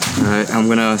Alright, I'm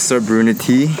gonna start brewing the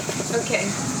tea. Okay.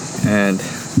 And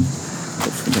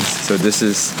so this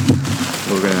is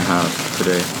what we're gonna have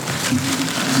today.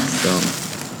 So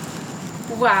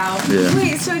Wow. Yeah.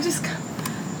 Wait, so I just...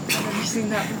 I've never seen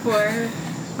that before.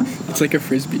 It's like a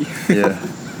frisbee. yeah.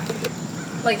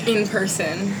 Like in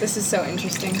person. This is so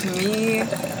interesting to me.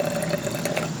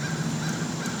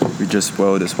 We just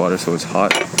boiled this water so it's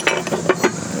hot.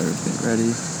 Everything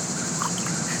ready.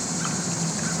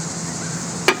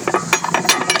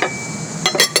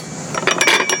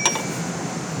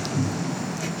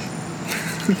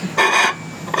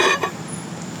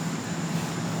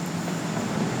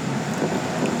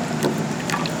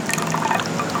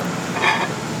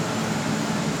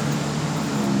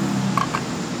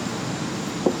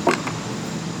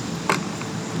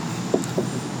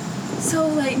 So,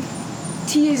 like,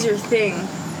 tea is your thing.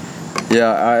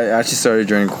 Yeah, I actually started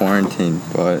during quarantine,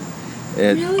 but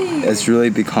it's really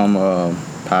become a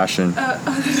passion. I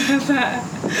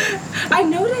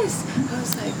noticed. I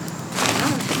was like,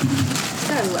 wow, this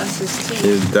guy loves his tea.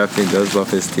 He definitely does love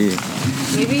his tea.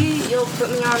 Maybe you'll put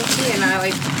me on tea and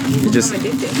I become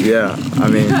addicted. Yeah, I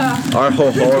mean, our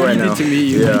whole haul right He now. did to me.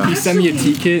 Yeah. He sent me a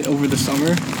tea kit over the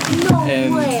summer, No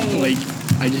and way. like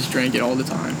I just drank it all the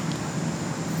time.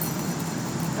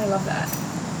 I love that.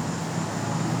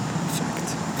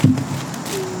 Perfect.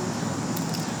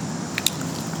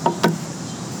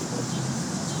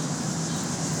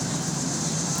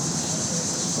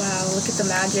 Wow, look at the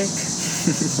magic.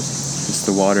 It's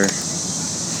the water.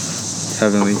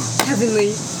 Heavenly.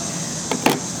 Heavenly.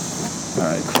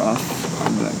 Alright, Croft,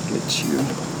 I'm gonna get you.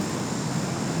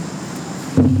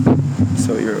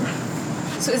 So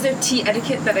So is there tea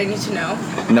etiquette that I need to know?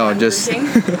 no, I'm just,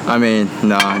 drinking? I mean,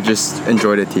 nah, just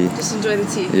enjoy the tea. Just enjoy the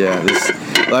tea. Yeah,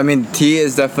 I mean, tea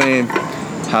is definitely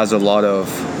has a lot of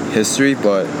history,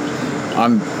 but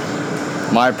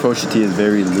my approach to tea is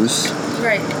very loose,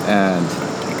 Right. and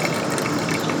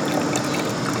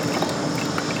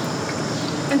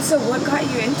And so what got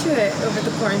you into it over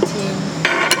the quarantine?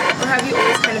 Or have you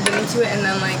always kind of been into it and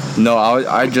then like... no,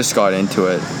 I just got into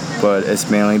it, but it's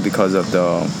mainly because of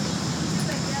the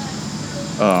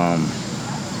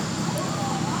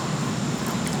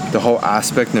whole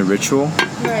aspect and the ritual.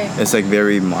 Right. It's like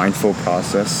very mindful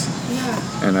process.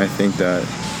 Yeah. And I think that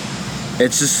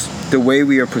it's just the way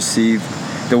we are perceived,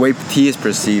 the way tea is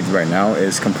perceived right now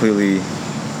is completely,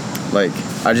 like,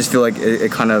 I just feel like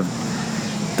it kind of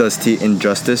does tea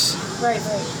injustice. Right.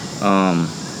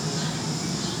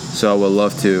 So I would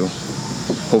love to,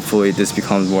 hopefully this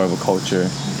becomes more of a culture,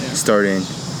 starting,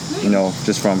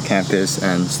 just from campus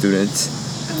and students.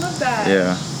 I love that.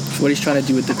 Yeah. What he's trying to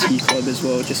do with the tea club as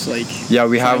well, just like Yeah,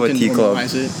 we have a trying to tea club.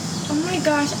 normalize it. Oh my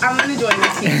gosh, I'm gonna join the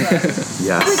tea club. Wait,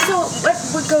 Yes. so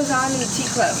what goes on in the tea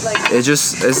club? Like...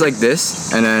 It's like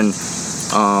this, and then,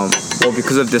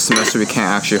 because of this semester we can't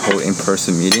actually hold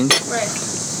in-person meetings. Right.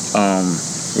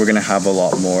 We're gonna have a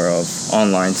lot more of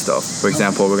online stuff. For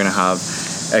example, we're gonna have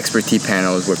expert tea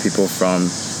panels where people from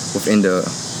within the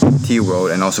tea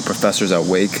world and also professors at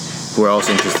Wake who are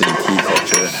also interested in tea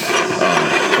culture,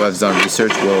 who have done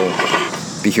research, will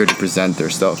be here to present their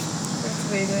stuff. That's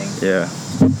amazing. Yeah.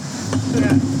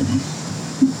 Yeah.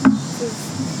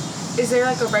 Is there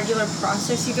like a regular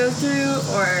process you go through,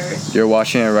 or... You're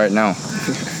watching it right now.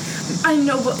 I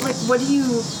know, but like, what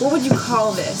would you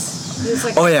call this? It's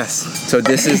like... Oh yes. So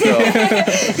this is the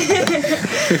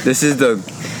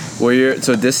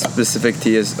this specific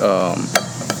tea is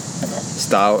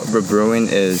style of brewing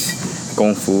is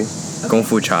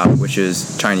Gongfu cha, which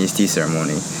is Chinese tea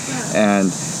ceremony.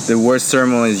 And the word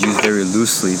ceremony is used very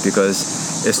loosely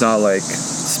because it's not like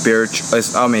spiritual.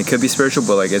 It could be spiritual,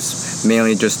 but like it's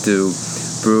mainly just to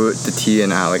brew the tea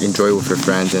and like enjoy it with your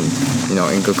friends and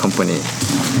in good company.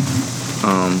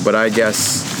 But I guess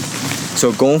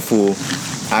so. Gongfu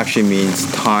actually means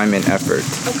time and effort,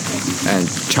 and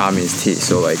cha means tea.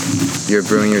 So like you're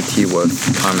brewing your tea with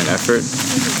time and effort,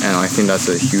 and I think that's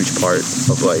a huge part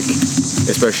of like,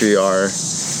 especially our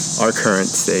current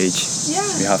stage. Yeah.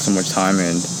 We have so much time,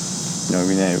 and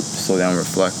we need to slow down and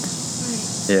reflect.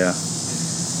 Right. Yeah,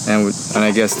 and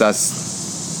I guess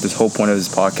this whole point of this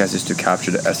podcast is to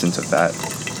capture the essence of that.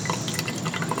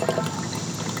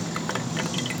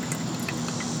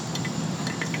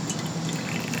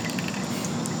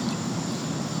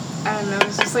 I don't know,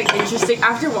 it's just like interesting.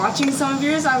 After watching some of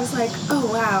yours, I was like, oh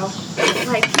wow.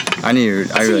 Like, I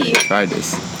really tea. tried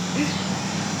this.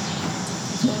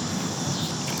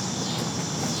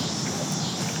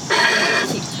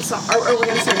 So are we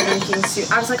gonna start drinking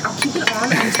soon? I was like, I'll keep it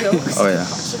on until... Oh, yeah.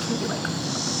 So it can be like...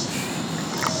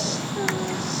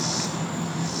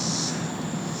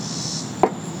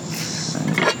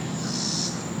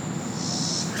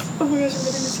 Oh my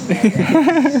gosh, I'm getting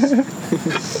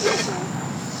this.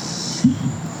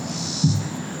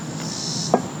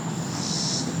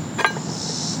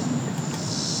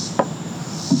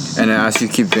 And then as you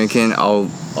keep drinking, I'll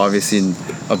obviously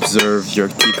observe your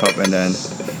teacup and then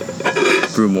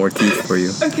brew more tea for you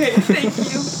Okay, thank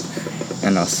you.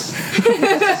 and us.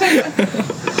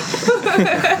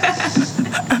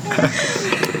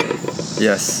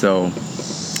 Yes, so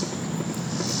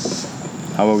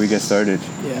how about we get started?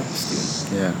 Yeah, let's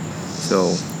do Yeah.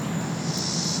 So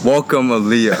welcome,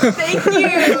 Aaliyah. Thank you.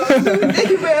 Thank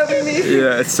you for having me.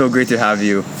 Yeah, it's so great to have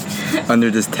you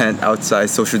under this tent outside,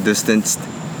 social distanced,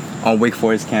 on Wake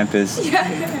Forest campus Yeah.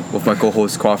 with my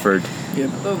co-host Crawford. it. Yep.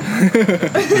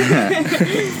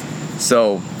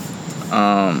 So,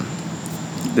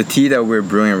 the tea that we're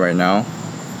brewing right now,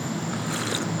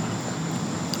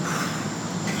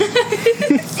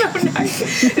 It's so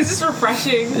nice. It's just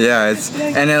refreshing. yeah, it's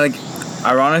and then like,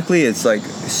 ironically, it's like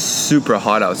super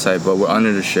hot outside, but we're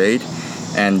under the shade,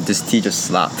 and this tea just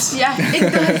slaps. Yeah,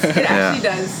 it does. It actually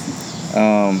does.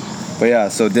 But yeah,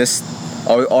 so this,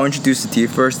 I'll introduce the tea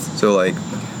first. So like,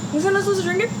 Was I not supposed to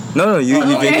drink it? no, you Oh,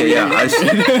 drink okay. it. Yeah,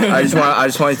 I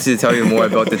just wanted to tell you more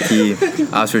about the tea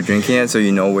as we're drinking it, so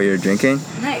you know what you're drinking.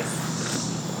 Nice.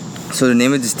 So the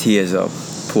name of this tea is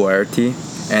pu'er tea,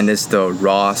 and it's the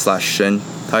raw/shin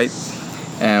type.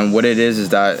 And what it is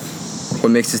that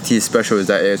what makes this tea special is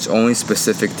that it's only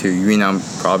specific to Yunnan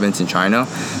province in China,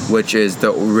 which is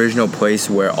the original place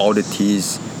where all the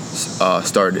teas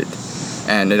started.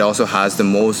 And it also has the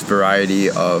most variety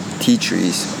of tea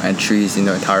trees and trees in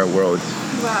the entire world.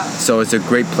 Wow. So it's a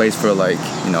great place for like,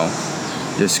 you know,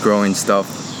 just growing stuff,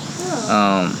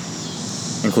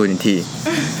 including tea.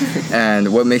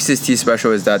 And what makes this tea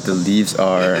special is that the leaves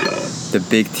are the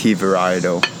big tea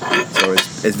varietal. So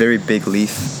it's very big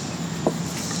leaf.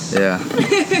 Yeah.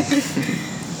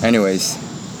 Anyways,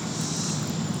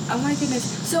 Oh my goodness.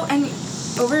 So, and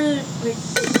over like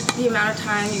the amount of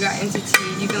time you got into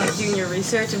tea, you've been like doing your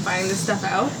research and finding this stuff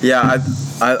out? yeah,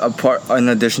 in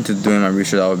addition to doing my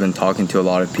research, I've been talking to a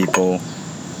lot of people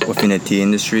within the tea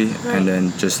industry, Right. and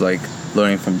then just like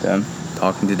learning from them,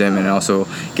 talking to them, and also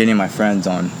getting my friends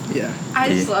on. Yeah. I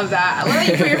just Tea. love that. I love that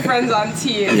you put your friends on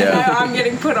tea and Yeah. now I'm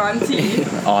getting put on tea.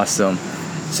 Awesome.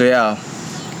 So yeah,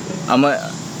 I'm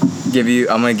gonna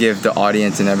give the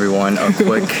audience and everyone a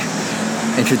quick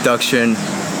introduction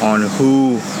on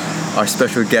who our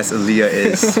special guest Aaliyah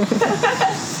is.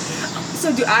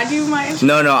 So do I do my intro?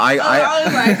 No, I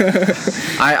was like,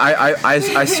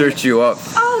 I searched you up.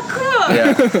 oh, cool.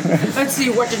 Yeah. Let's see,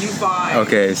 what did you find?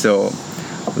 Okay, so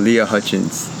Leah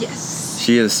Hutchins. Yes.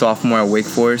 She is a sophomore at Wake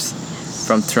Forest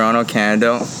from Toronto,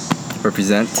 Canada.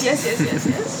 Represent.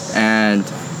 Yes. And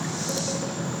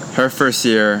her first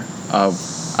year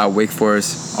at Wake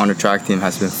Forest on the track team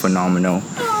has been phenomenal.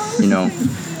 You know,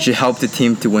 she helped the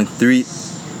team to win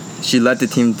she led the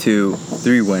team to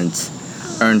 3 wins,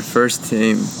 earned first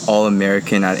team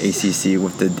All-American at ACC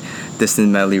with the distance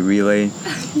medley relay.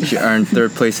 She earned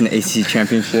 3rd place in the ACC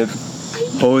championship,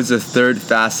 holds the 3rd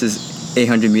fastest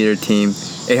 800 meter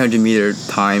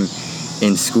time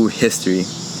in school history.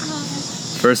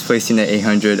 First place in the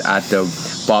 800 at the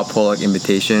Bob Pollock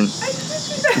Invitation.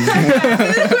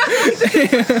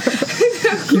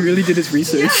 He really did his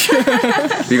research.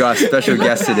 We got a special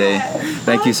guest today.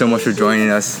 Thank you so much for joining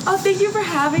us. Oh, thank you for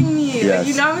having me. Yes.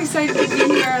 You know I'm excited to be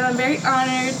here and I'm very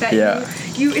honored that Yeah.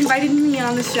 you invited me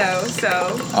on the show.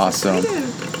 So Awesome. excited.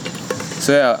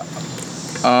 So yeah,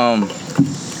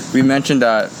 we mentioned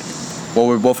that, well,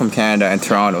 we're both from Canada and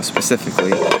Toronto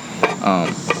specifically.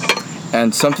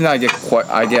 And something that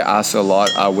I get asked a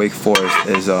lot at Wake Forest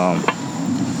is,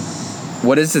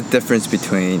 what is the difference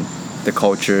between the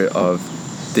culture of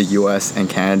the U.S. and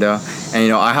Canada? And you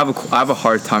know, I have a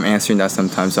hard time answering that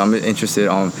sometimes. So I'm interested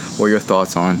on what your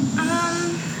thoughts on.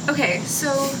 Okay, so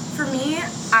for me,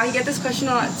 I get this question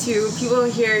a lot too. People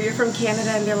hear you're from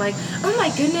Canada and they're like, oh my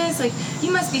goodness, like,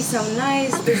 you must be so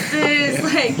nice, this,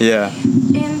 like. Yeah.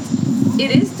 And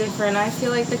it is different. I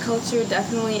feel like the culture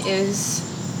definitely is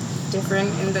different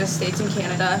in the States and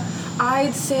Canada.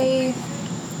 I'd say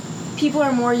people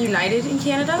are more united in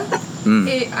Canada.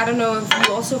 I don't know if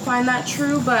you also find that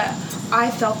true, but I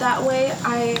felt that way.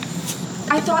 I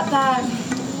thought that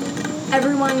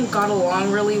everyone got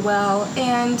along really well,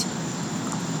 and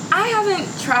I haven't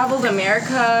traveled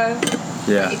America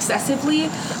Yeah. excessively,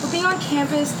 but being on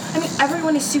campus, I mean,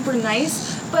 everyone is super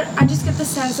nice, but I just get the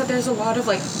sense that there's a lot of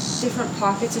like different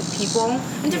pockets of people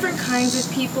and different kinds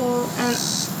of people, and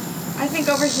I think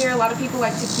over here a lot of people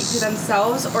like to keep to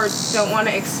themselves or don't want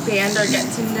to expand or get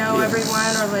to know everyone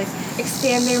or like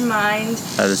expand their mind.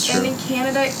 That is true. And in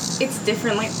Canada, it's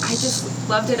different. Like I just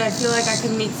loved it. I feel like I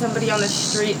could meet somebody on the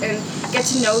street and get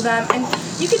to know them. And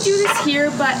you could do this here,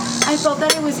 but I felt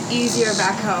that it was easier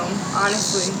back home,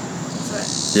 honestly. But,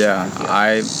 Yeah,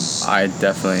 I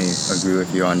definitely agree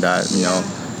with you on that. You know,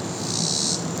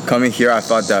 coming here, I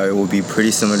thought that it would be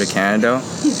pretty similar to Canada,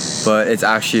 but it's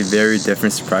actually very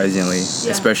different, surprisingly.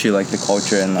 Yeah. Especially like the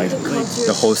culture and like The culture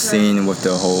the is whole different. scene with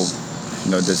the whole,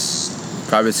 you know, this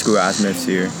private school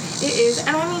atmosphere. It is,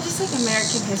 and I mean, just like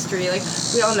American history, like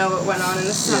we all know what went on in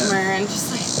the summer, and just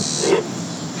like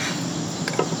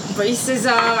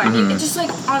racism. I mean, it's just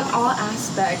like on all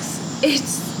aspects,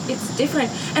 it's different.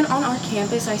 And on our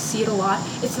campus, I see it a lot.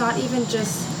 It's not even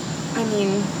just, I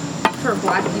mean, for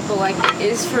Black people, like it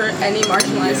is for any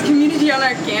marginalized community on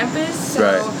our campus. So,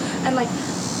 Right. and like,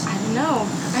 I don't know.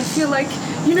 I feel like,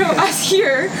 you know, us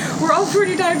here, we're all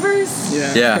pretty diverse.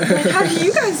 Yeah. Yeah. Like, how do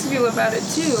you guys feel about it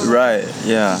too? Right.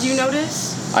 Yeah. Did you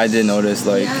notice? I did notice,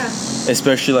 like, Yeah.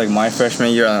 especially like my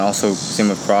freshman year, and also same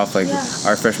with Prof. Like Yeah.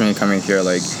 our freshman year coming here,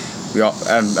 like we all,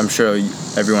 I'm sure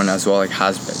everyone as well, like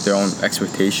has their own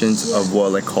expectations of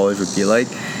what like college would be like,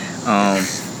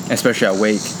 especially at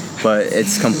Wake. But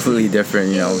it's completely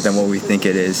different, you know, than what we think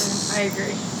it is. I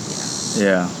agree.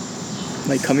 Yeah.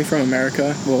 Like coming from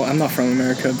America, well, I'm not from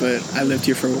America, but I lived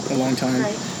here for a long time.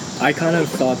 Right. I kind of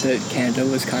thought that Canada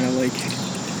was kind of like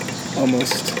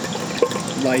almost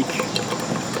like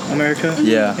America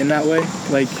Yeah. in that way.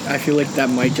 Like I feel like that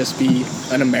might just be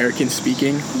an American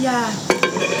speaking, Yeah.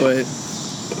 but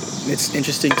it's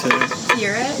interesting to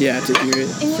Hear it. to hear it.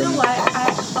 And you know from-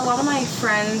 what? A lot of my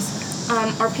friends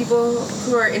are people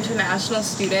who are international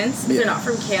students. If Yeah. they're not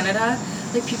from Canada,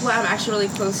 like people I'm actually really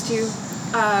close to,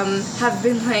 have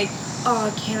been like,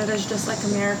 "Oh, Canada's just like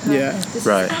America." Yeah. This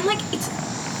Right. And I'm like, it's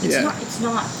Yeah. not. It's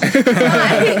not. It's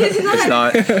not. It's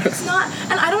not. It's not.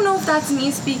 And I don't know if that's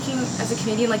me speaking as a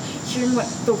Canadian, like hearing what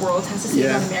the world has to say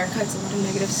Yeah. about America. It's a lot of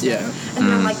negative stuff. Yeah. And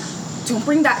then I'm like, don't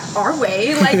bring that our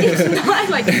way. Like it's not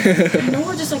like I know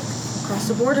we're just like across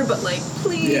the border, but like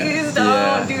please Yeah. don't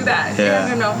Yeah. do that.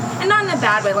 Yeah. No. And not in a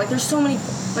bad way. Like there's so many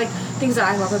like things that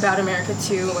I love about America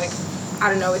too. Like I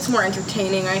don't know, it's more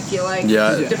entertaining, I feel like.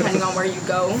 Yeah. Depending on where you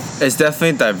go. It's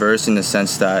definitely diverse in the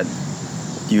sense that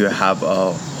you have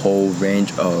a whole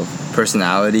range of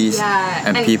personalities Yeah,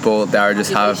 and and people that are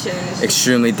just have population is just-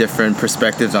 extremely different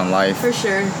perspectives on life. For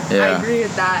sure. Yeah. I agree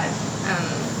with that.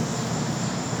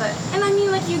 And I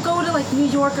mean, like, you go to, like, New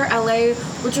York or LA,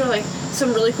 which are, like,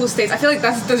 some really cool states. I feel like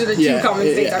those are the two Yeah, common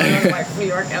yeah, states. yeah. Everyone like New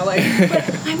York, LA. But,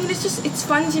 I mean, it's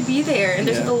fun to be there, and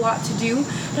there's, Yeah. like, a lot to do.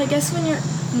 But I guess when you're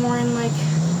more in, like...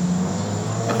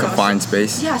 A confined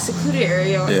space. Yeah, secluded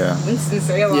area. Like Yeah.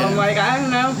 Winston-Salem. Yeah. Like, I don't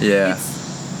know. Yeah.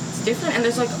 It's different, and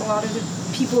there's, like, a lot of the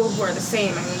people who are the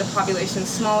same. I mean, the population's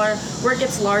smaller. Where it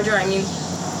gets larger, I mean...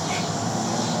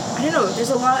 I don't know. There's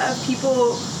a lot of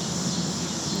people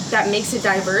that makes it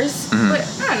diverse, but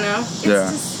I don't know. It's Yeah.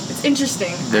 just it's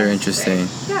interesting. Very I have to say.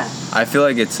 interesting. Yeah. I feel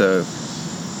like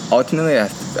ultimately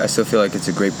I still feel like it's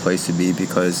a great place to be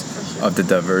because For sure. of the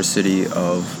diversity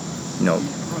of, you know,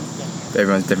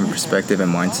 everyone's different perspective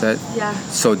and mindset. Yeah.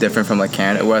 So different from like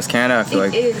Canada. Whereas Canada, I feel It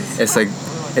like is. it's like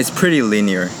it's pretty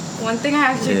linear. One thing I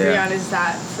have to agree Yeah. on is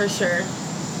that for sure.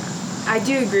 I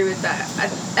do agree with that.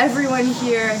 Everyone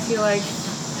here, I feel like,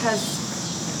 has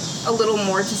a little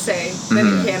more to say than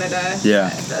in Canada. Yeah.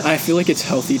 I feel like it's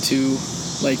healthy to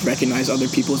like recognize other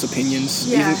people's opinions,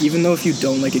 Yeah. even though if you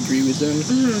don't like agree with them,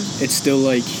 it's still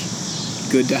like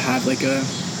good to have like a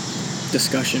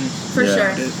discussion. For Yeah. sure.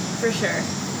 about it. For sure.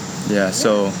 Yeah.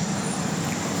 So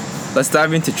let's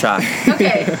dive into track.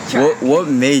 Okay. Track. What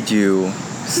made you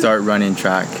start running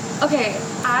track? Okay,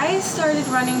 I started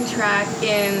running track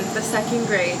in the second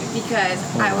grade because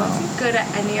I wasn't good at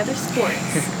any other sports.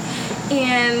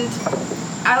 And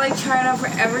I like tried out for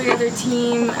every other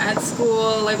team at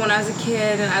school, like when I was a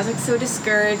kid, and I was like so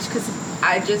discouraged because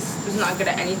I just was not good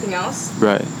at anything else.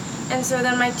 Right. And so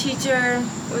then my teacher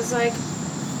was like,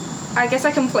 I guess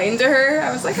I complained to her.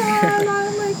 I was like, oh, I'm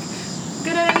not like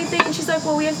good at anything. And she's like,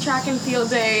 well, we have track and field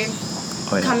day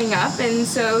Oh, yeah. coming up, and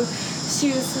so she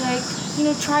was like, you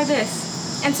know, try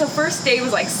this. And so first day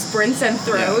was like sprints and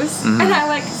throws, and I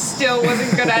like still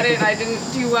wasn't good at it, and I didn't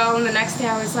do well. And the next day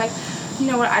I was like, you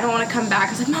know what, I don't want to come back.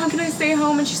 I was like, Mom, can I stay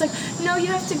home? And she's like, no, you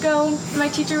have to go. And my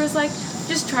teacher was like,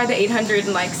 just try the 800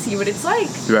 and like see what it's like.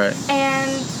 Right. And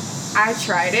I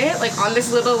tried it like on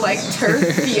this little like turf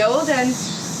field, and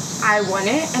I won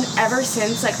it. And ever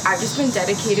since, like, I've just been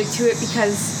dedicated to it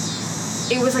because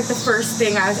it was like the first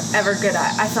thing I was ever good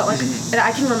at. I felt like that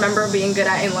I can remember being good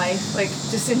at in life, like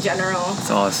just in general. It's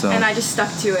awesome. And I just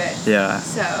stuck to it. Yeah.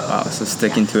 So. Wow. So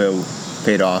sticking to it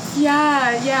paid off.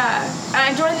 Yeah. And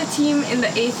I joined the team in the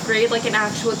 8th grade, like an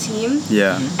actual team.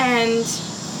 Yeah. And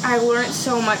I learned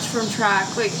so much from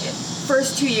track. Like,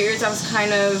 first 2 years I was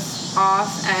kind of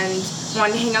off and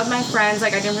wanted to hang out with my friends.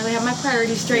 Like, I didn't really have my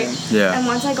priorities straight. Yeah. And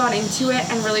once I got into it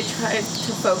and really tried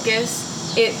to focus,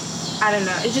 I don't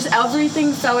know, it just,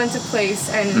 everything fell into place,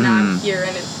 and now I'm here,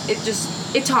 and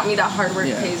it taught me that hard work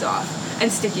pays off,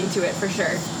 and sticking to it for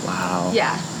sure. Wow.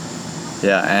 Yeah.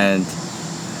 Yeah, and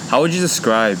how would you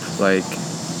describe, like,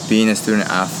 being a student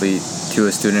athlete to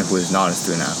a student who is not a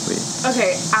student athlete?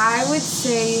 Okay, I would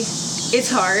say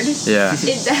it's hard. Yeah.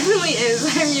 It definitely is.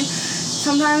 I mean,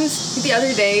 sometimes the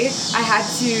other day I had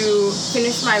to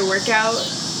finish my workout,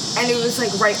 and it was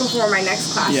like right before my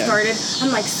next class started.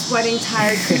 I'm like sweating,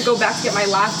 tired, couldn't go back to get my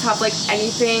laptop, like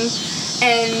anything.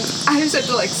 And I just had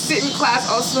to like sit in class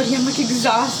all sweaty. I'm like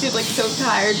exhausted, like so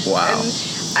tired. Wow. And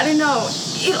I don't know.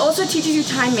 It also teaches you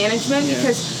time management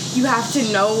because you have to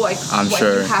know like when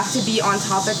you have to be on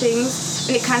top of things,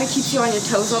 and it kind of keeps you on your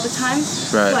toes all the time.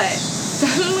 Right. But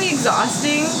definitely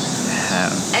exhausting.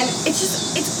 Damn. And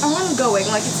it's ongoing.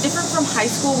 Like, it's different from high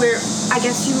school where I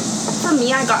guess for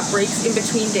me, I got breaks in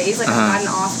between days. Like, I had an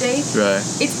off day. Right.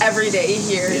 It's every day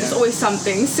here. There's always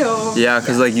something. So yeah,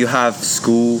 because like you have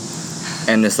school,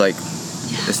 and it's like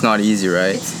it's not easy,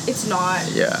 right? It's not.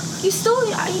 Yeah. You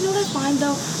know what I find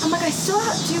though? I'm like, I still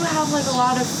do have like a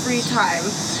lot of free time,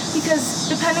 because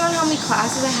depending on how many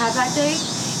classes I had that day,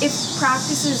 if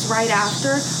practice is right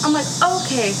after, I'm like,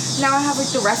 okay, now I have like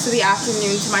the rest of the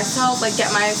afternoon to myself, like get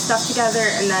my stuff together,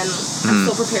 and then I'm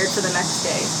still prepared for the next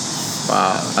day.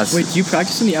 Wow. Wait, do you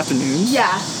practice in the afternoons? Yeah.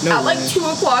 No At like way. 2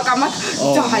 o'clock, I'm like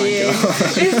dying.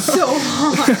 It's so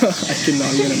hot. I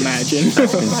cannot even imagine.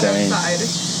 Insane. Outside.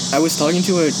 I was talking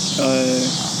to a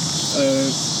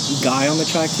guy on the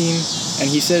track team, and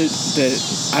he said that,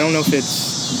 I don't know if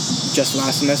it's just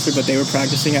last semester, but they were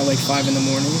practicing at like 5 in the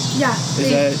morning. Yeah.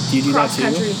 Do you do that too? Cross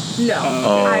country. No.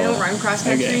 I don't run cross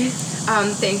country. Okay.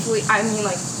 Thankfully, I mean,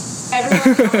 like,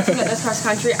 everyone that does cross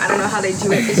country, I don't know how they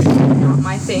do it. It's not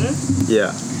my thing.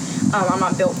 Yeah. I'm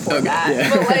not built for that. Yeah.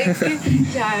 But like,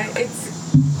 yeah,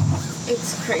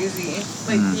 it's crazy.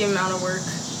 Like the amount of work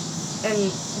and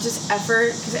just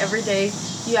effort, because every day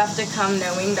you have to come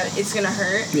knowing that it's gonna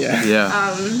hurt. Yeah.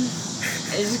 Yeah. And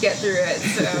just get through it.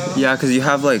 So. Yeah, because you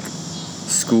have like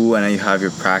school, and then you have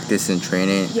your practice and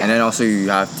training, and then also you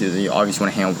obviously want to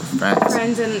hang out with friends.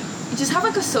 And just have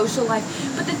like a social life.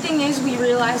 But the thing is, we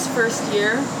realized first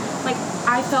year, like,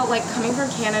 I felt like coming from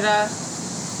Canada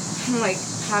and like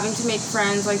having to make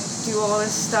friends, like do all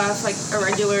this stuff, like a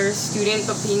regular student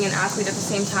but being an athlete at the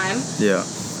same time. Yeah.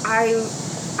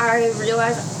 I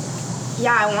realized,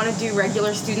 I want to do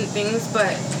regular student things,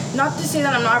 but not to say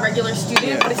that I'm not a regular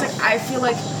student, but it's like I feel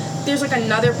like there's like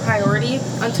another priority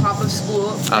on top of school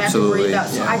that I have to worry about.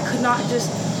 So I could not just,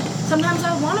 sometimes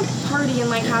I want to party and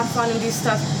like have fun and do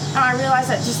stuff, and I realized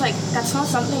that just like that's not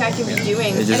something I can be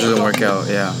doing. It just doesn't work out.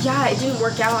 Yeah. Yeah, it didn't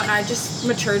work out, and I just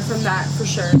matured from that for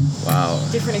sure. Wow.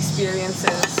 Different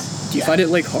experiences. Do you find it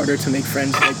like harder to make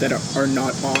friends like that are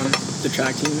not on the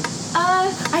track team?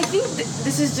 I think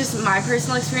this is just my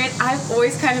personal experience. I've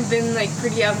always kind of been like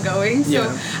pretty outgoing,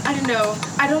 so I don't know.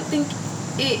 I don't think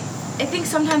I think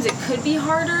sometimes it could be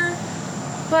harder,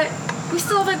 but we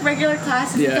still have like regular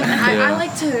classes. Yeah. And I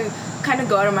like to kind of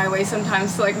go out of my way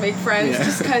sometimes to like make friends,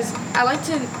 just because I like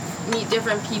to meet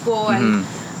different people, and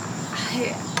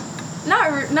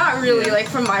not really like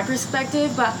from my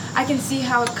perspective, but I can see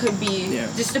how it could be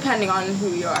just depending on who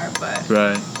you are. But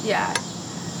yeah.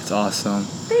 It's awesome.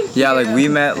 Thank you. Like we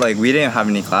met, like we didn't have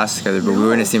any classes together, but we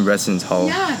were in the same residence hall.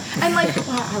 Yeah, and like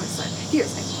I was like, he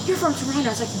was like, you're from Toronto. I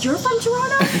was like, you're from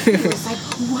Toronto? He was like,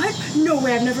 what? No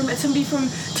way, I've never met somebody from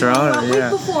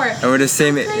Toronto before. And we're the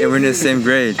same. And we're in the same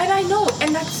grade. And I know,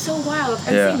 and that's so wild.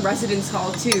 And same residence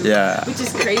hall too. Yeah. Which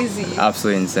is crazy.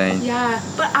 Absolutely insane. Yeah,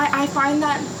 but I find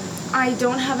that I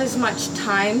don't have as much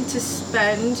time to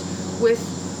spend with,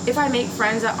 if I make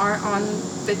friends that aren't on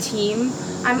the team,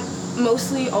 I'm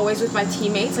mostly always with my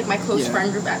teammates. Like my close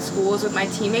friend group at school is with my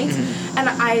teammates. And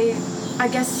I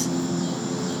guess,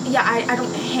 I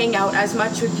don't hang out as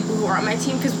much with people who are on my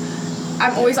team, because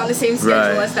I'm always on the same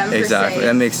schedule as them. Exactly. Per se.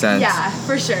 That makes sense. Yeah,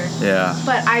 for sure. Yeah.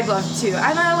 But I'd love to.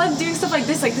 And I love doing stuff like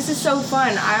this. Like, this is so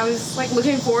fun. I was like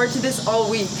looking forward to this all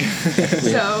week.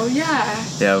 So yeah.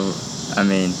 Yeah. I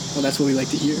mean. Well, that's what we like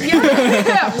to hear. Yeah.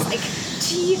 I was like,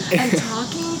 tea and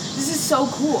talking. This is so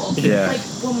cool. Yeah. Like,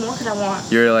 what more could I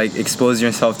want? You're like exposing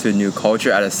yourself to a new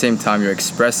culture. At the same time, you're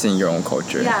expressing your own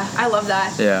culture. Yeah, I love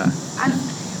that. Yeah. And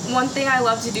one thing I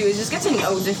love to do is just get to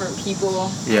know different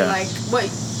people Yeah. and like what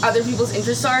other people's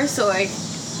interests are. So like,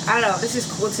 I don't know, this is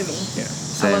cool to me. Yeah.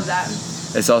 I love that.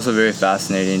 It's also very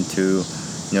fascinating to,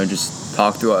 just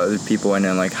talk to other people and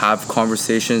then like have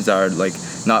conversations that are like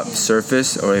not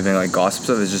surface or even like gossip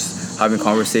stuff. It's just having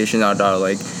conversations that are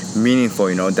like meaningful,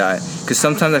 that because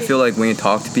sometimes I feel like when you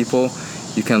talk to people,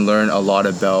 you can learn a lot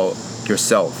about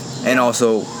yourself and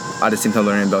also at the same time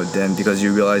learning about them because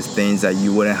you realize things that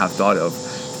you wouldn't have thought of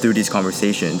through these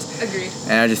conversations. Agreed.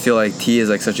 And I just feel like tea is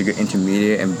like such a good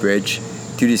intermediate and bridge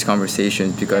to these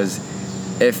conversations because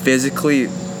it physically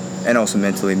and also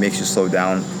mentally makes you slow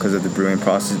down because of the brewing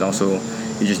process, and also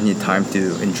you just need time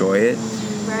to enjoy it.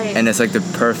 Right. And it's like the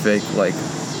perfect like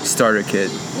starter kit.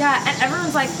 Yeah, and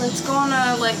everyone's like, let's go on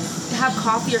a like have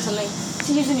coffee or something.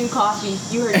 Tea's a new coffee.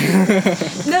 You heard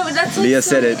me. No, but that's like Leah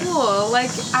so said it. cool. Like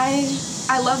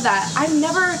I love that. I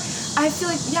feel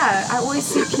like I always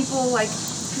see people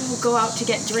go out to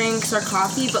get drinks or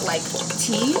coffee, but like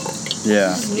tea. Yeah.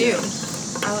 This is new.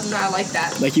 I like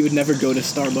that. Like you would never go to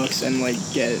Starbucks and like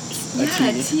get a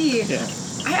tea. Tea. Yeah.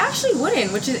 I actually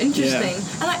wouldn't, which is interesting.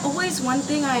 And one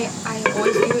thing I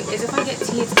always do is if I get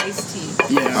tea, it's iced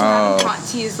tea. Yeah. So having hot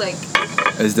tea is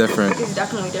It's different. is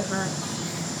definitely different.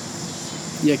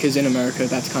 Yeah, because in America,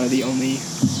 that's kind of the only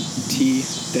tea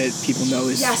that people know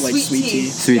is Yeah, like sweet tea.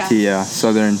 Sweet Yeah. tea, yeah.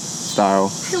 Southern style.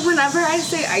 Whenever I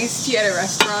say iced tea at a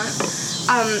restaurant,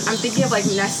 I'm thinking of like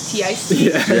Nestea iced tea.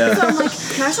 Yeah. So I'm like,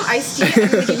 can I have some iced tea?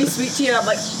 And then they give me sweet tea, and I'm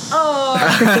like, oh,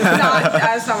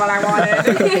 that's not what I wanted.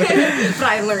 But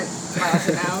I learned my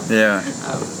lesson now. Yeah.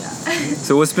 Yeah.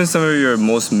 So what's been some of your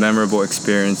most memorable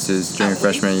experiences during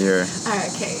freshman year?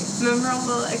 Okay,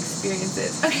 memorable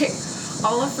experiences. Okay,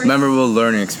 all of first Memorable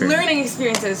learning experience. learning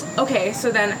experiences. Okay,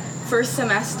 so then first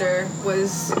semester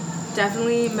was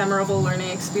definitely memorable learning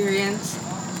experience.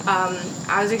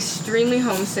 I was extremely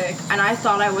homesick, and I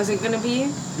thought I wasn't gonna be.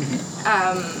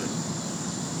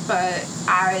 But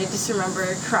I just remember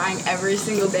crying every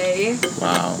single day,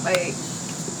 Wow. like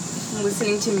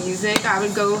listening to music. I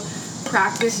would go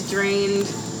practice drained,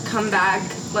 come back,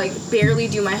 like barely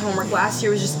do my homework. Last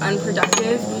year was just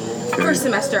unproductive. First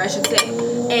semester, I should say.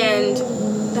 And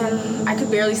then I could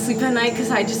barely sleep at night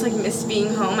because I just like missed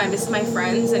being home. I missed my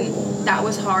friends, and that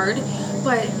was hard.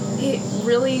 But it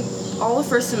really, all the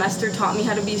first semester taught me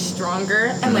how to be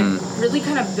stronger and like really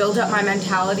kind of build up my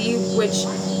mentality, which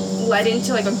led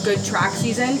into like a good track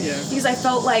season. Yeah. Because I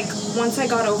felt like once I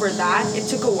got over that, it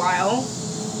took a while.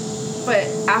 But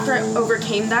after I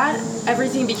overcame that,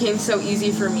 everything became so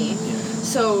easy for me.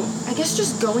 So I guess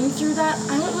just going through that,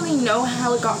 I don't really know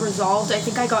how it got resolved. I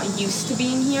think I got used to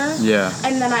being here. Yeah.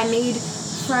 And then I made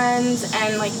friends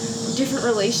and like different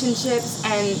relationships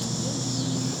and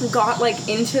got like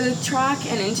into the track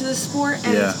and into the sport.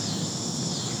 And Yeah.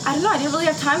 I don't know, I didn't really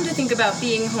have time to think about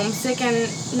being homesick, and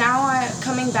now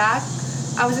coming back,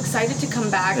 I was excited to come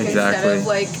back instead Exactly. of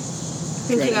like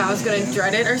thinking I was gonna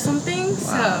dread it or something.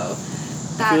 Wow.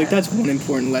 So I feel like that's one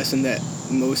important lesson that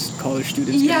most college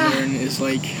students Yeah. can learn is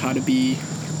like how to be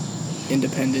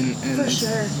independent and for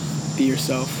sure. be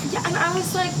yourself. Yeah, and I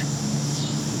was like,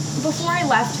 before I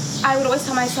left, I would always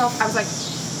tell myself, I was like,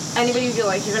 anybody would be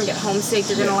like, you're gonna get homesick,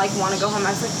 you're gonna like want to go home.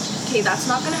 I was like, okay, that's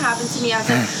not gonna happen to me. I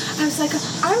was like,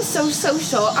 I'm so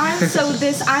social, I'm so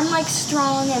this, I'm like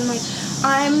strong, and like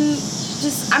I'm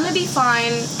gonna be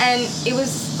fine. And it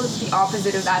was the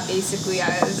opposite of that, basically.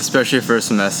 Especially first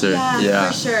semester.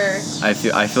 Yeah, for sure. I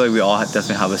feel like we all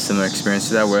definitely have a similar experience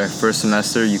to that, where first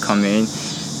semester you come in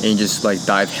and you just like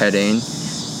dive head in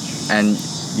and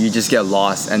you just get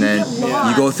lost, and then get lost.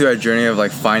 you go through a journey of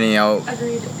like finding out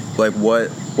Agreed. like what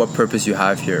purpose you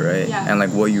have here, right? Yeah. And like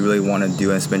what you really want to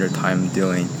do and spend your time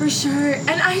doing. For sure. And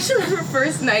I just remember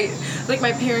first night, like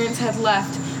my parents had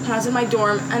left, and I was in my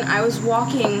dorm, and I was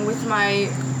walking with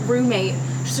my roommate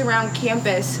just around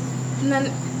campus, and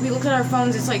then we looked at our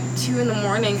phones, it's like 2 a.m,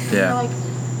 and Yeah. we're like,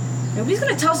 nobody's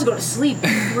gonna tell us to go to sleep.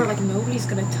 We're like, nobody's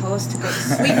gonna tell us to go to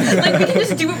sleep. Like, we can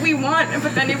just do what we want.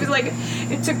 But then it was like,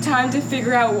 it took time to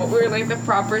figure out what were like the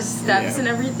proper steps and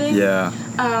everything. Yeah.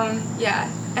 Yeah.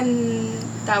 And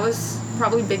that was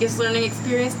probably biggest learning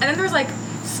experience. And then there's like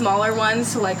smaller ones.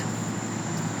 So like,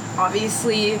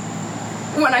 obviously,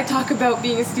 when I talk about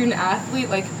being a student athlete,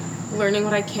 like learning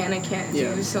what I can and can't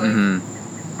do. So like,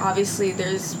 obviously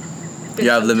there's been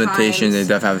You have some limitations, times- and you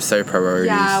definitely have set priorities.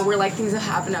 yeah, where like things have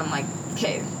happened, I'm like,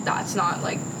 okay, that's not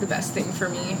like the best thing for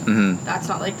me. That's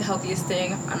not like the healthiest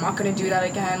thing. I'm not gonna do that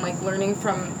again. Like learning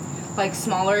from like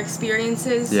smaller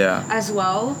experiences Yeah. as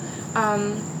well.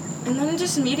 And then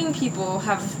just meeting people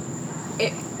have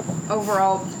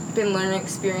overall been learning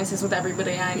experiences with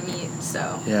everybody I meet.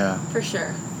 So Yeah. for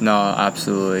sure. No,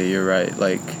 absolutely, you're right.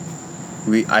 Like,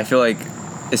 I feel like,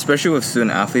 especially with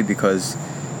student athlete, because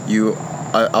you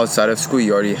outside of school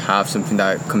you already have something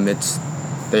that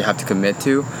you have to commit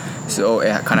to, so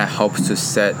it kind of helps to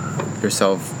set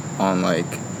yourself on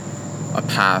like a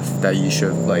path that you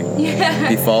should like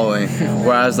be following.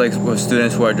 Whereas like with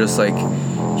students who are just like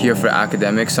here for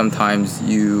academics, sometimes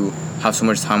you have so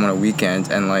much time on a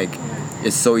weekend and like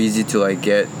it's so easy to like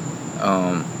get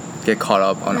caught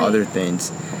up on other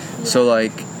things. So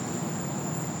like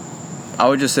I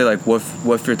would just say like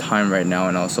with your time right now,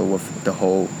 and also with the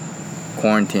whole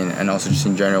quarantine, and also just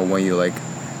in general when you like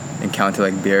encounter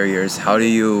like barriers, how do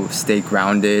you stay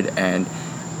grounded and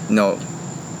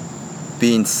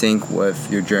be in sync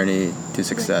with your journey to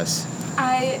success?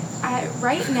 I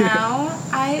right now,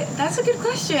 that's a good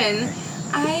question.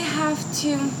 I have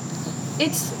to,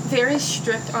 it's very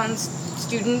strict on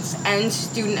students and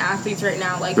student athletes right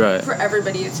now. Like for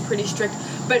everybody, it's pretty strict.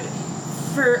 But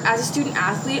as a student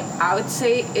athlete, I would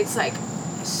say it's like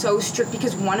so strict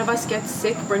because one of us gets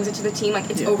sick, brings it to the team, like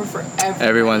it's over for everybody.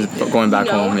 Everyone's going back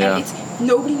home, yeah. And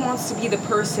nobody wants to be the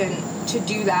person to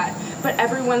do that, but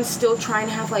everyone's still trying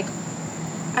to have like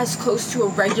as close to a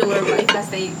regular life as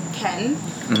they can,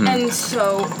 and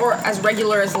so, or as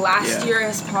regular as last year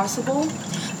as possible.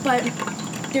 But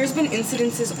there's been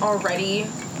incidences already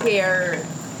where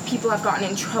people have gotten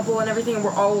in trouble and everything, and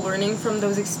we're all learning from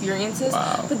those experiences.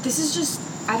 Wow. But this is just,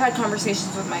 I've had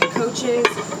conversations with my coaches.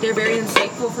 They're very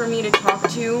insightful for me to talk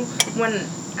to when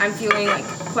I'm feeling like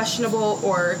questionable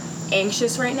or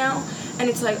anxious right now. And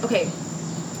it's like, okay,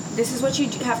 this is what you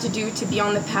have to do to be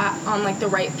on the path, on like the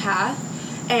right path.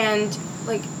 And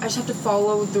like I just have to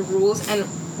follow the rules and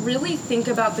really think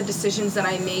about the decisions that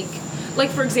I make. Like,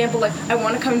 for example, like I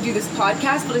want to come do this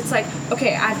podcast, but it's like, okay,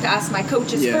 I have to ask my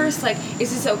coaches first, like,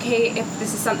 is this okay if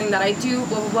this is something that I do,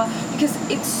 blah, blah, blah. Because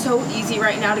it's so easy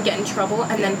right now to get in trouble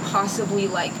and then possibly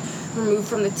like removed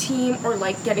from the team or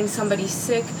like getting somebody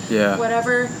sick,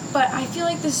 whatever. But I feel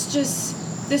like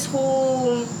this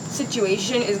whole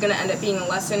situation is going to end up being a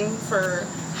lesson for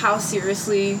how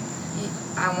seriously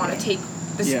I want to take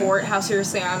the sport, how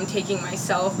seriously I'm taking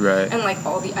myself, and like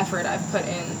all the effort I've put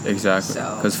in. Exactly.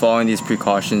 Because following these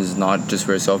precautions, not just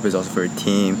for yourself, but also for your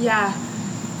team. Yeah,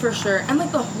 for sure. And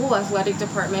like the whole athletic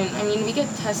department. I mean, we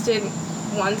get tested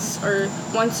once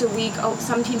a week.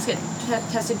 Some teams get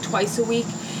tested twice a week.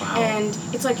 Wow. And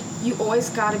it's like you always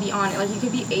got to be on it. Like you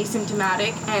could be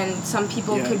asymptomatic, and some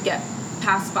people could get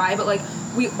passed by, but like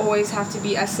we always have to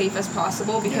be as safe as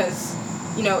possible because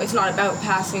you know it's not about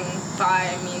passing by.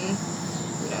 I mean,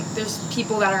 there's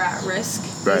people that are at risk,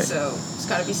 so it's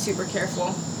got to be super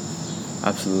careful.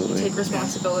 Absolutely. Take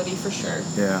responsibility for sure.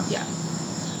 Yeah.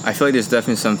 I feel like there's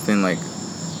definitely something like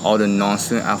all the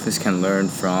non-student athletes can learn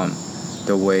from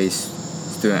the ways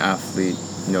student athletes,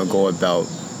 go about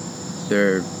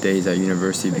their days at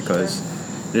university because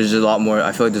there's a lot more.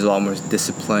 I feel like there's a lot more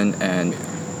discipline and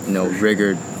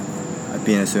rigor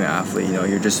being a student athlete.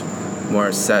 You're just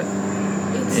more set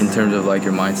in terms of like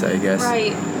your mindset, I guess.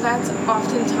 Right, that's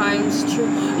oftentimes true.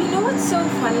 You know what's so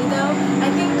funny though? I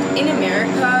think in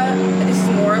America this is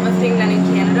more of a thing than in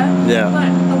Canada. Yeah. But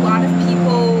a lot of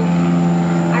people,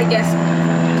 I guess,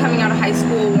 coming out of high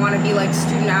school want to be like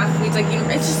student athletes. Like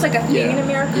it's just like a thing in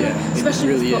America, especially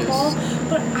really with football.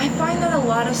 But I find that a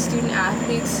lot of student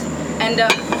athletes end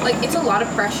up like it's a lot of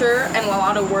pressure and a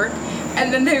lot of work,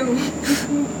 and then they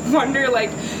wonder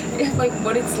like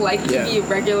what it's like to be a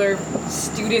regular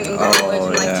student in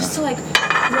college, and just to like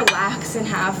relax and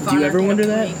have fun. Do you ever wonder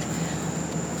that?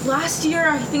 Last year,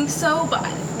 I think so, but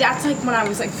that's like when I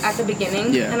was like at the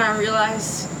beginning, and I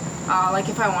realized like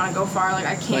if I want to go far, like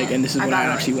I can't. Like, and this is what I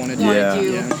actually want to do.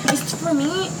 It's for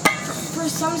me. For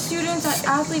some students,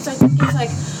 athletes, I think it's like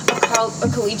a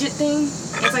collegiate thing.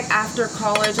 It's like after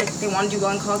college, like they want to do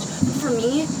well in college. But for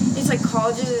me, it's like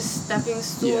college is a stepping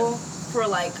stool for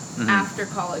like after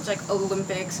college, like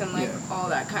Olympics and like all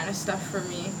that kind of stuff for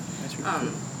me. That's really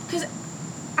cool. Because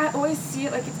I always see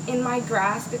it like it's in my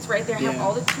grasp. It's right there. I have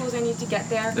all the tools I need to get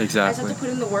there. Exactly. I just have to put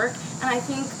in the work. And I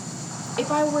think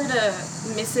if I were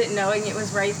to miss it knowing it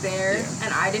was right there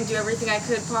and I didn't do everything I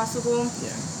could possible,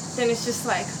 then it's just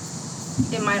like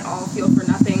it might all feel for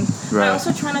nothing. Right. I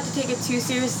also try not to take it too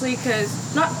seriously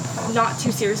because not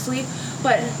too seriously,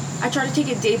 but I try to take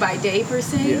it day by day per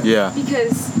se. Yeah.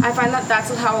 Because I find that that's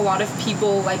how a lot of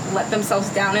people like let themselves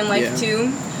down in life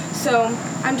too. So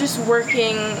I'm just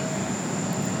working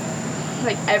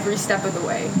like every step of the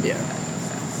way. Yeah.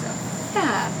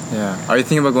 that. Yeah. Are you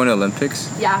thinking about going to Olympics?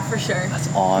 Yeah, for sure. That's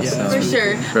awesome. Yeah, For that's sure.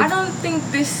 really cool. I don't think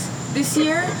this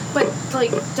year, but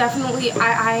like definitely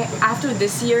I after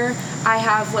this year I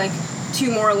have like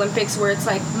 2 more Olympics where it's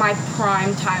like my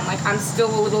prime time. Like I'm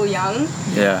still a little young.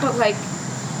 Yeah. But like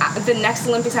the next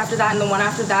Olympics after that and the one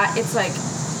after that, it's like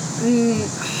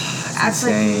that's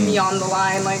like insane. me on the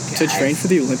line. Like To train for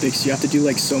the Olympics, you have to do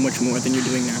like so much more than you're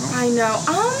doing now. I know.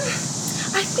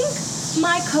 I think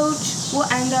my coach will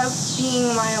end up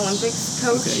being my Olympics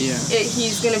coach. Okay, yeah.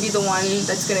 He's gonna be the one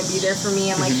that's gonna be there for me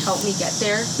and like help me get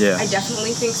there. Yeah. I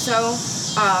definitely think so.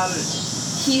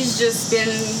 He's just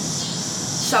been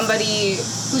somebody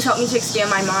who's helped me to expand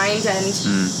my mind and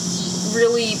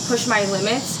really push my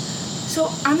limits. So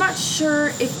I'm not sure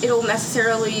if it'll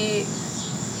necessarily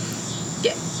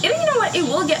get. And you know what? It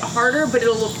will get harder, but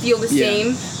it'll feel the Yeah.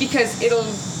 same because it'll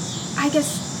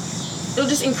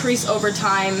just increase over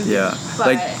time. Yeah. But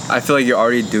Like I feel like you're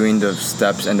already doing the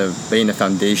steps and laying the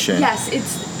foundation. yes,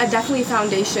 it's a definitely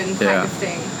foundation kind Yeah. of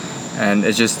thing. And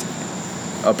it's just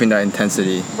upping that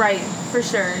intensity. Right, for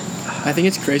sure. I think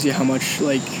it's crazy how much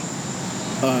like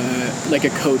a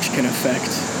coach can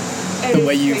affect It the is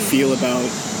way you crazy. feel about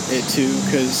it too.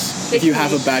 Because They if you can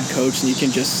have a make- bad coach, and you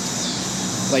can just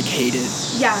like hate it.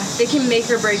 Yeah, they can make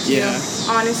or break you. Yeah.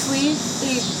 Honestly,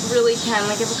 they really can.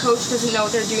 Like if a coach doesn't know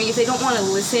what they're doing, if they don't want to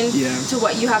listen Yeah. to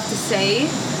what you have to say,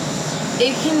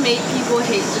 it can make people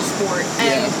hate the sport.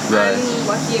 And Yeah. Right. I'm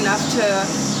lucky enough to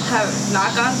have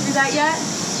not gone through that yet.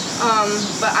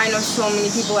 But I know so many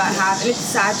people that have, and it's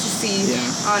sad to see.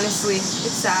 Yeah. Honestly,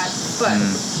 it's sad, but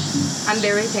I'm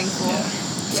very thankful. Yeah.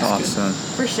 It's Yeah. awesome.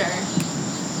 For sure.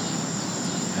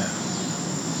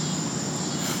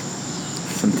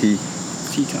 Some tea.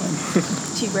 Tea time.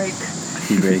 Tea break.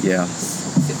 Tea break, yeah.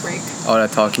 Sip break. All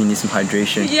that talking, you need some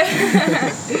hydration. Yeah.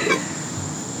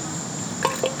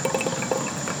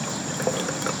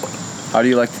 How do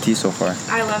you like the tea so far?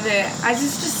 I love it. It's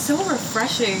just so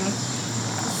refreshing.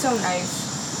 It's so nice.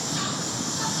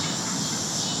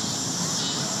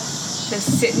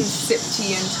 Just sit and sip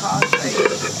tea and talk. Like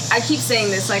I keep saying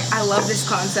this, like I love this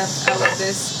concept. I love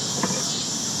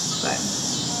this.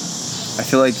 But I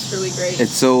feel like it's really great.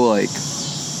 it's so like,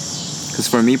 because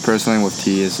for me personally with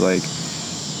tea is like,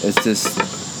 it's this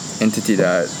entity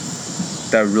that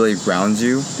really grounds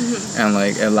you and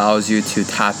like allows you to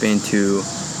tap into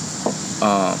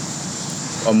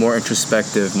a more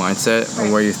introspective mindset Right.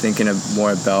 and where you're thinking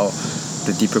more about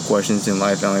the deeper questions in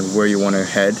life and like where you want to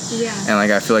head. Yeah. And like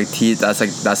I feel like tea, that's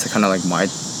kind of like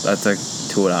that's like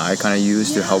tool that I kind of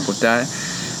use to Yeah. help with that.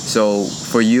 So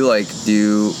for you, like, do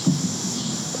you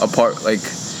apart like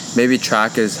maybe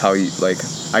track is how you like,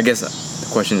 I guess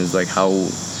the question is like how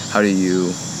do you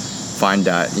find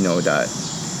that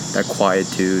that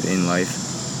quietude in life?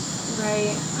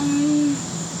 Right.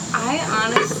 I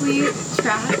honestly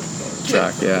track.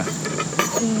 Yeah.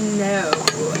 No.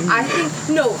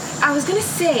 I was gonna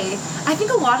say, I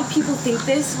think a lot of people think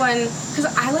this because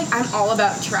I'm all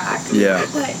about track. Yeah.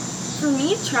 But for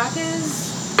me, track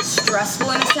is stressful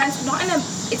in a sense.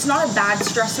 It's not a bad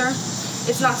stressor.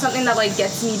 It's not something that like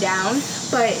gets me down,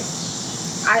 but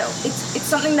it's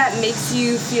something that makes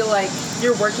you feel like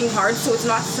you're working hard, so it's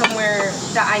not somewhere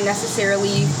that I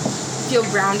necessarily feel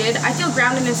grounded. I feel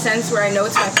grounded in a sense where I know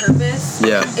it's my purpose.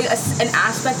 Yeah. An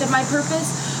aspect of my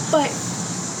purpose, but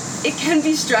it can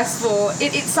be stressful.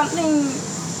 It's something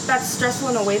that's stressful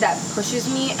in a way that pushes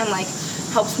me and like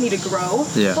helps me to grow.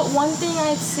 Yeah. But one thing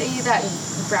I'd say that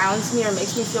grounds me or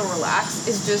makes me feel relaxed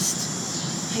is just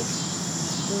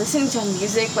like listening to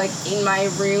music like in my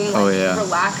room, like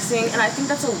relaxing. And I think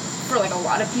that's for like a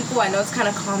lot of people. I know it's kind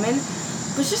of common,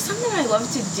 but it's just something I love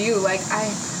to do. Like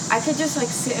I could just like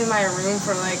sit in my room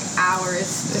for like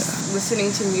hours just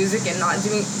listening to music and not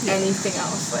doing anything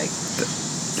else. Like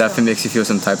Definitely makes you feel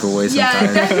some type of way yeah,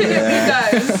 sometimes. it definitely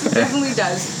does. Definitely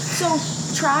does. So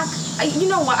track, you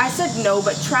know what? I said no,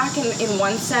 but track in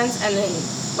one sense, and then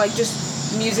like just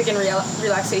music and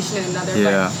relaxation in another.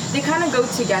 Yeah. But they kind of go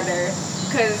together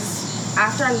because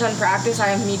after I'm done practice,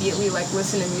 I immediately like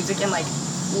listen to music and like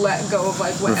let go of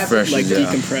like whatever. Refresh. Like Yeah.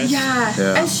 decompress.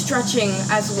 Yeah, and stretching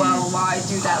as well while I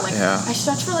do that. Like I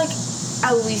stretch for like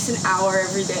at least an hour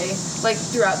every day, like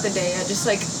throughout the day. I just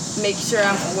like make sure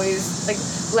I'm always like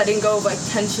letting go of like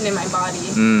tension in my body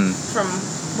from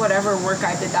whatever work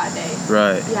I did that day.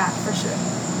 Right. Yeah, for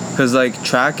sure. Because like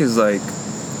track is like,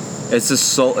 it's a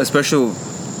soul, especially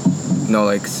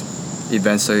like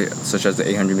events such as the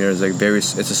 800 meters, like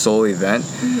it's a solo event.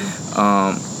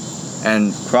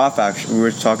 And Prof, actually, we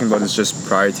were talking about this just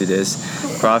prior to this.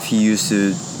 Prof, he used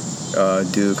to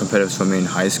do competitive swimming in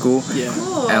high school, Yeah.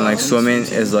 Cool. and like swimming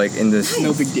is like in this.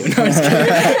 No big deal. No, I was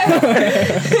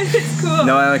kidding. It's cool.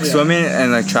 No, and like Yeah. swimming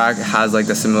and like track has like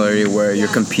the similarity where you're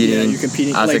competing. Yeah, you're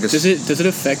competing. as, Like, a does it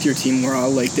affect your team morale,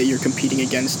 like that you're competing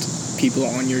against people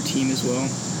on your team as well,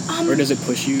 or does it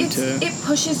push you to? It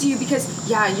pushes you because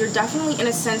you're definitely in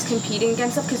a sense competing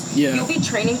against them because Yeah. you'll be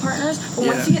training partners, but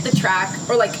once Yeah. you hit the track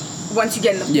or like once you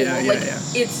get in the pool, Yeah.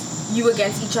 it's you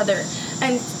against each other.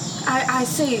 And I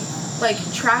say like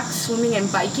track, swimming,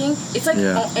 and biking, it's like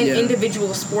Yeah. an Yeah.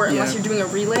 individual sport unless Yeah. you're doing a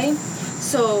relay.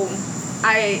 So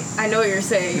I know what you're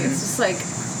saying. Mm-hmm. It's just like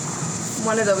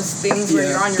one of those things where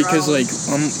you're on your because own. like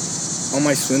on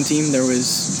my swim team there was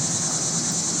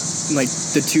like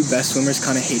the two best swimmers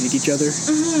kind of hated each other,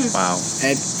 Wow.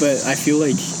 but I feel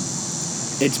like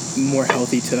it's more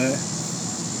healthy to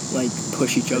like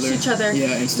push each other.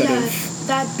 Yeah, instead of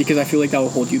that because I feel like that will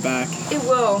hold you back. It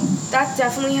will. That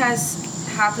definitely has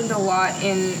happened a lot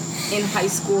in high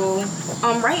school.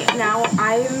 Right now,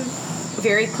 I'm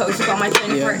very close with all my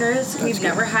training Yeah, partners. that's We've good.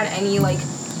 never had any like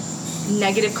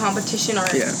negative competition or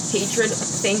Yeah. hatred,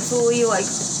 thankfully. Like,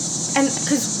 and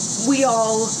because we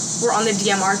all were on the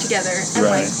DMR together, and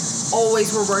Right. like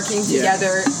always we're working Yeah.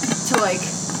 together to like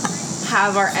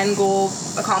have our end goal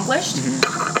accomplished.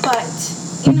 Mm-hmm.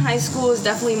 But in high school, is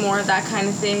definitely more of that kind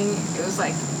of thing. It was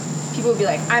like people would be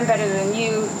like, "I'm better than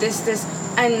you," this,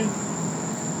 and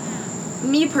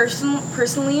me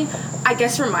personally, I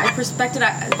guess from my perspective,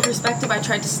 I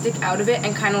tried to stick out of it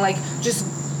and kind of like just.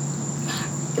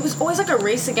 It was always like a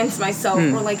race against myself,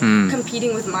 or like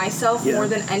competing with myself Yeah. more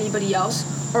than anybody else,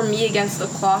 or me against the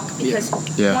clock. Because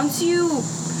Yeah. once you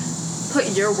put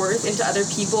your worth into other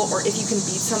people, or if you can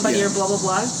beat somebody, Yeah. or blah blah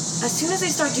blah, as soon as they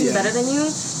start doing Yeah. better than you,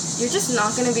 you're just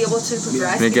not gonna be able to progress.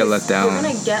 You're gonna get because let down. You're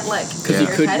gonna get like Because in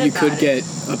your head you about could it. get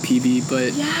a PB,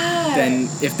 but Yeah. then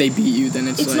if they beat you, then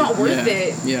it's It's like, not worth yeah,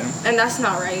 it. Yeah, And that's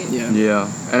not right. yeah, Yeah,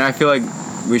 and I feel like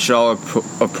we should all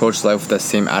approach life with that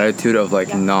same attitude of like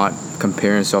Yeah. not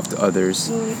comparing yourself to others.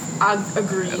 I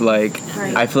agree. Like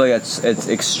Right. I feel like it's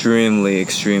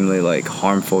extremely like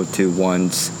harmful to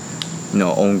one's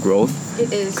own growth.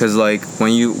 It is. Because like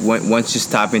once you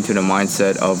step into the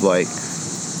mindset of like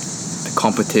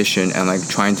competition and like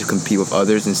trying to compete with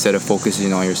others instead of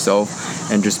focusing on yourself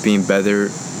and just being better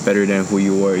than who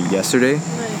you were yesterday,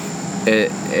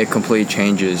 Right. it completely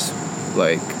changes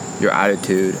like your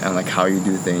attitude and like how you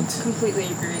do things. Completely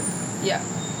agree. Yeah,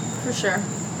 for sure.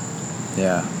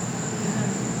 Yeah.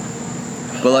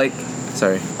 But like,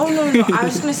 sorry. Oh no, I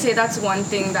was gonna say that's one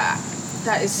thing that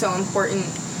is so important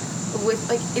with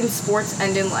like in sports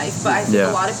and in life. But I think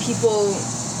Yeah. a lot of people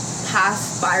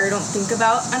pass by or don't think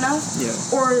about enough, Yeah.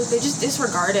 or they just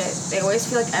disregard it. They always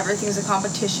feel like everything's a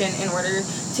competition in order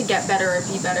to get better or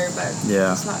be better, but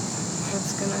Yeah. it's not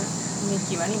what's gonna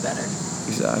make you any better.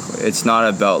 Exactly. It's not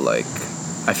about like,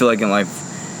 I feel like in life,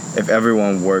 if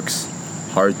everyone works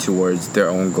hard towards their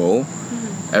own goal,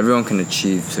 everyone can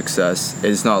achieve success.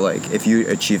 It's not like if you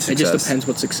achieve it success. just depends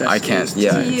what success. I can't. is.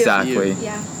 Yeah, To you. exactly.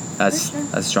 Yeah. That's For sure.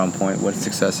 that's a strong point. What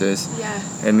success is. Yeah.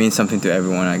 It means something to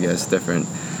everyone, I guess, different.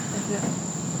 Definitely.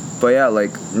 But yeah,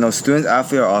 like student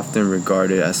athletes are often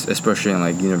regarded as, especially in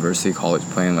like university, college,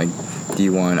 playing like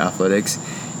D1 athletics.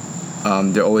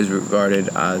 They're always regarded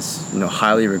as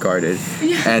highly regarded,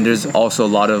 and there's also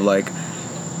a lot of like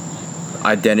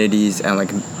identities and like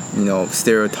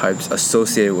stereotypes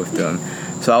associated with them.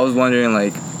 So I was wondering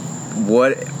like,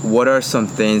 what are some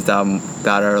things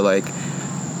that are like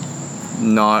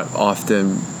not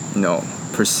often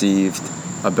perceived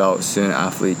about student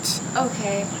athletes?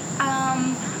 Okay.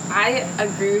 I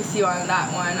agree with you on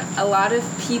that one. A lot of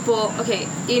people,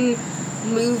 in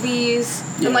movies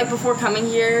Yeah. and like before coming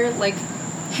here, like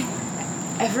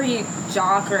every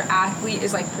jock or athlete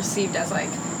is like perceived as like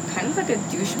kind of like a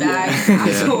douchebag,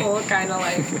 asshole, kind of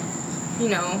like,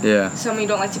 Yeah. someone you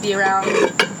don't like to be around.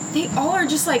 They all are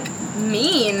just like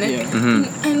mean. Yeah.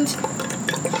 And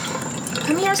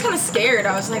coming here, I was kind of scared.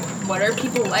 I was like, what are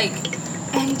people like?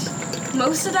 And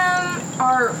most of them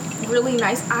are really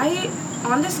nice.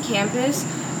 On this campus,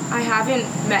 I haven't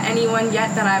met anyone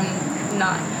yet that I'm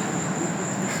not.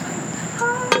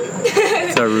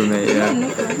 It's our roommate. Yeah. No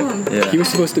problem. Yeah. He was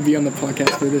supposed to be on the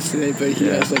podcast for this today, but he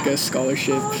Yeah. has like a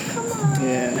scholarship. Oh, come on.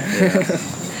 Yeah.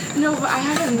 No, but I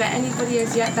haven't met anybody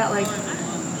as yet that like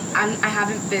I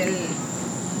haven't been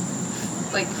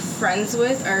like friends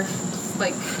with or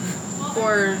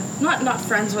not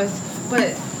friends with,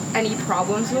 but any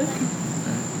problems with.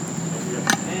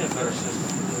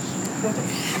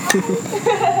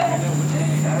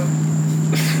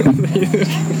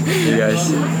 You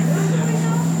guys.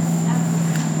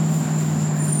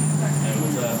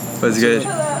 What's good?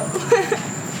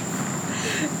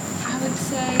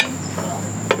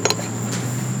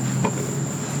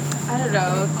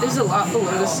 know, there's a lot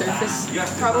below the surface,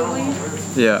 probably.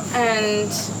 Yeah. And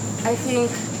I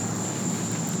think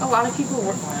a lot of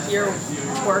people here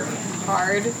work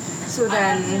hard, so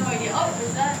then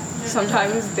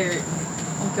sometimes their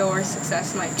ego or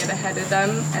success might get ahead of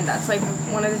them, and that's like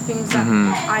one of the things that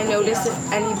I noticed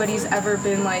if anybody's ever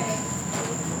been like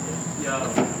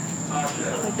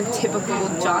the typical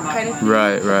jock kind of thing.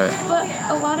 Right. But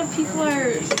a lot of people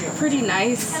are pretty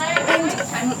nice, and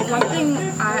one thing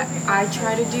I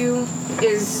try to do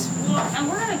is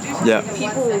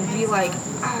people will be like,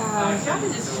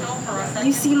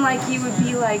 you seem like you would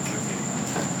be like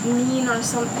mean or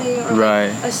something, or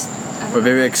Right. like Or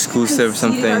very exclusive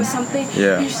conceited or something. something.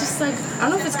 Yeah. And it's just like, I don't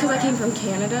know if it's because I came from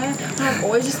Canada, but I've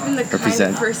always just been the kind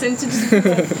Represent. of person to just be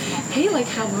like, hey, like,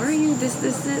 how are you? This.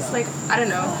 Like, I don't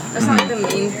know. That's not like the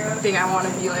main thing I want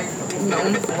to be like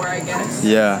known for, I guess.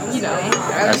 Yeah. You know,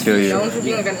 I feel be you. known for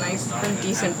being like a nice and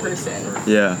decent person.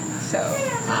 Yeah. So.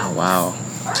 Oh, wow.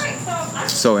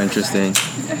 So interesting.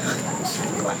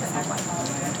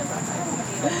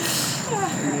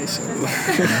 Okay, so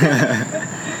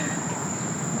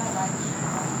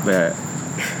But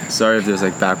sorry if there's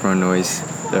like background noise.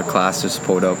 The class just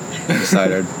pulled up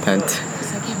beside our tent.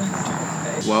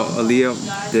 Well,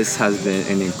 Aaliyah, this has been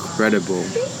an incredible,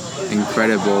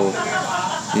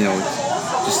 you know,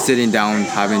 just sitting down,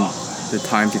 having the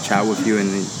time to chat with you and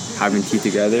having tea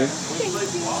together.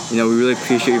 You know, we really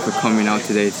appreciate you for coming out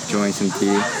today to join some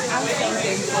tea.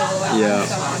 Yeah.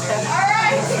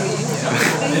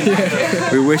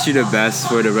 We wish you the best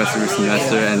for the rest of the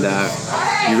semester, and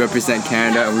that you represent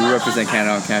Canada, and we represent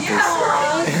Canada on campus.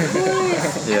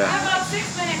 Yeah.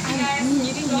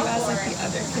 Meeting you as like the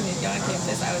other Canadian on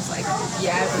campus, I was like,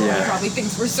 everyone probably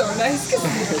thinks we're so nice.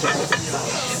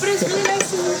 But it's really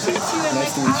nice to meet you too. And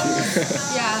nice to meet you.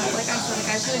 Yeah, like I feel like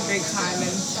I had a great time,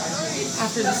 and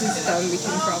after this is done, we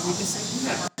can probably just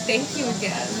thank you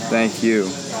again. Thank you.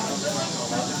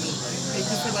 Thank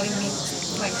you for letting me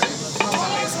like talk about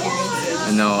my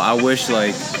experiences. No, I wish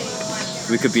like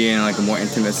we could be in like a more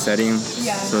intimate setting,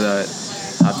 so that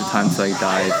I have the time to like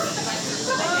dive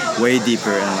way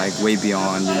deeper and like way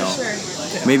beyond, you know. Sure.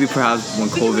 Maybe perhaps when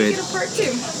We can make COVID. it a part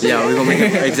 2. Yeah, we're gonna make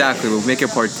it exactly. We'll make it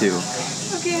part 2.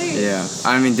 Okay. Yeah,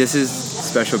 I mean this is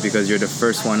special because you're the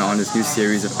first one on this new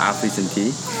series of Athletes in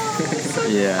Tea.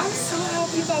 Yeah. I'm so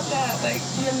happy about that. Like,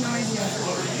 you have no idea.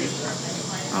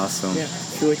 Awesome. yeah, I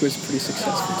feel like it was pretty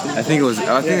successful too. I think it was. All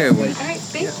right,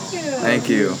 thank you. Thank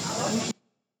you.